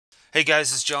Hey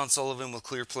guys, it's John Sullivan with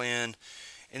Clearplan.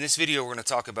 In this video, we're going to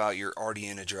talk about your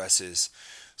RDN addresses.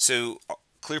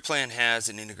 Clearplan has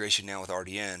an integration now with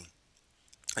RDN.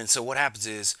 And so what happens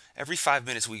is every 5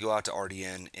 minutes we go out to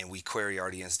RDN and we query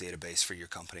RDN's database for your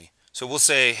company. So we'll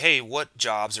say, hey, what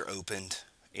jobs are opened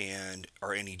and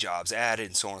are any jobs added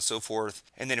and so on and so forth.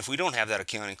 And then if we don't have that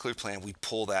account in Clearplan, we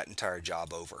pull that entire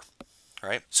job over. All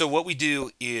right. So what we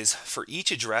do is for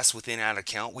each address within that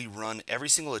account, we run every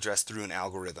single address through an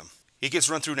algorithm. It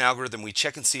gets run through an algorithm. We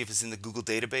check and see if it's in the Google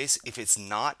database. If it's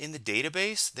not in the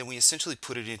database, then we essentially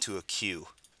put it into a queue.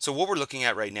 So what we're looking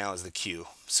at right now is the queue.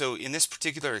 So in this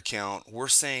particular account, we're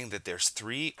saying that there's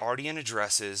 3 RDN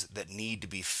addresses that need to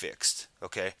be fixed.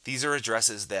 Okay, these are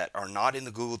addresses that are not in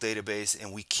the Google database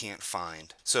and we can't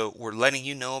find. So we're letting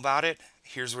you know about it.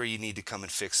 Here's where you need to come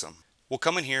and fix them. We'll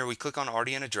come in here, we click on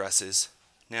RDN addresses.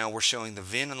 Now we're showing the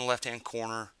VIN in the left hand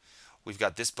corner. We've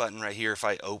got this button right here.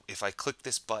 If I click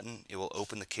this button, it will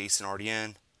open the case in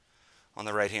RDN. On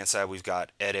the right hand side, we've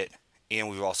got edit, and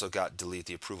we've also got delete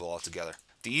the approval altogether.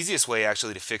 The easiest way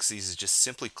actually to fix these is just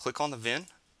simply click on the VIN,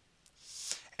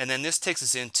 and then this takes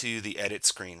us into the edit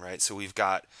screen, right? So we've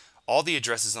got all the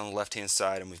addresses on the left hand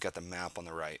side and we've got the map on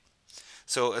the right.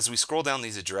 So as we scroll down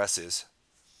these addresses,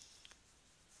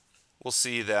 we'll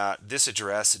see that this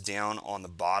address down on the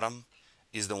bottom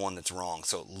is the one that's wrong.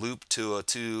 So Loop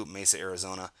 202, Mesa,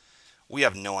 Arizona. We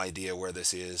have no idea where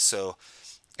this is. So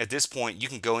at this point, you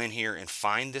can go in here and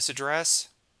find this address,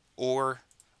 or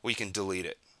we can delete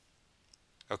it.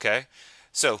 Okay,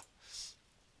 so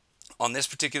on this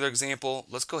particular example,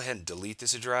 let's go ahead and delete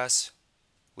this address.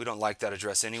 We don't like that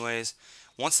address anyways.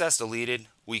 Once that's deleted,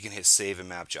 we can hit save and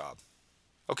map job.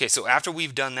 Okay, so after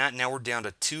we've done that, now we're down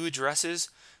to 2 addresses.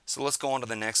 So let's go on to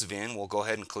the next VIN. We'll go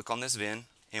ahead and click on this VIN,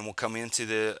 and we'll come into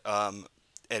the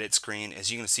edit screen.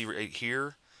 As you can see right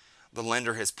here, the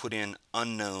lender has put in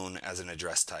unknown as an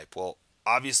address type. Well,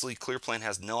 obviously Clearplan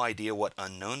has no idea what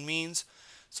unknown means.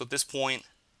 So at this point,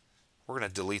 we're going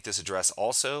to delete this address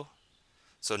also.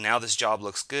 So now this job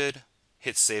looks good.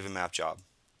 Hit save and map job.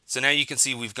 So now you can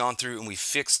see we've gone through and we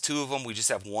fixed 2 of them. We just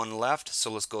have 1 left. So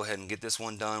let's go ahead and get this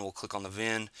one done. We'll click on the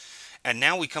VIN. And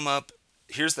now we come up,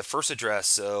 here's the first address.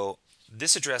 So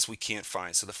this address we can't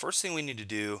find. So the first thing we need to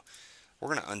do,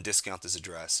 we're going to undiscount this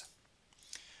address.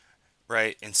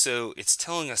 Right? And so it's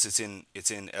telling us it's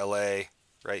in LA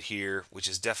right here, which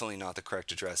is definitely not the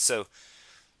correct address. So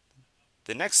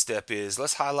the next step is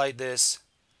let's highlight this.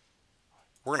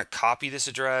 We're going to copy this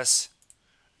address,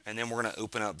 and then we're going to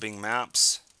open up Bing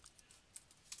Maps.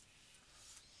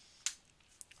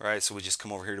 All right, so we just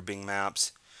come over here to Bing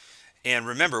Maps. And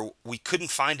remember, we couldn't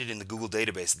find it in the Google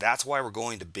database. That's why we're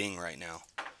going to Bing right now.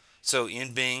 So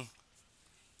in Bing,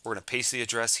 we're going to paste the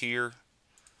address here.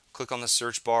 Click on the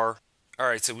search bar. All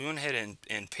right, so we went ahead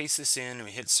and paste this in, and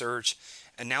we hit search.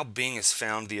 And now Bing has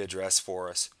found the address for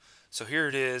us. So here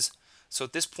it is. So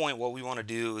at this point, what we want to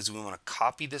do is we want to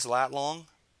copy this lat long.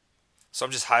 So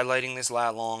I'm just highlighting this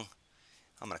lat long.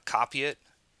 I'm going to copy it.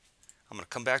 I'm going to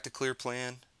come back to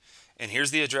Clearplan. And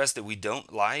here's the address that we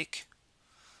don't like.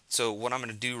 So what I'm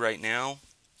going to do right now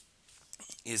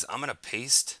is I'm going to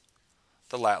paste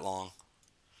the lat long.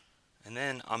 And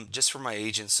then I'm just for my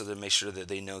agents so to make sure that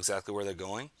they know exactly where they're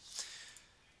going.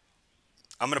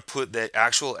 I'm going to put the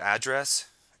actual address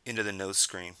into the notes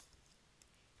screen.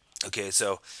 Okay,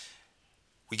 so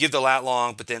we give the lat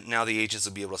long, but then now the agents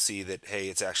will be able to see that, hey,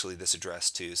 it's actually this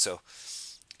address too. So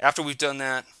after we've done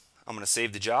that, I'm going to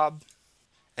save the job.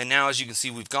 And now as you can see,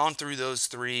 we've gone through those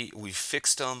 3. We've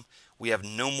fixed them. We have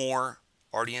no more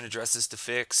RDN addresses to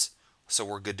fix, so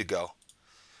we're good to go.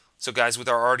 So guys, with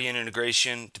our RDN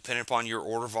integration, depending upon your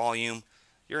order volume,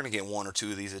 you're going to get 1 or 2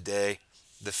 of these a day.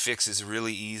 The fix is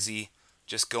really easy.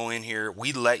 Just go in here.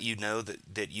 We let you know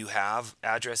that you have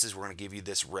addresses. We're going to give you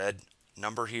this red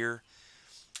number here.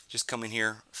 Just come in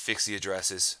here, fix the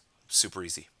addresses. Super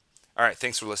easy. All right,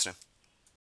 thanks for listening.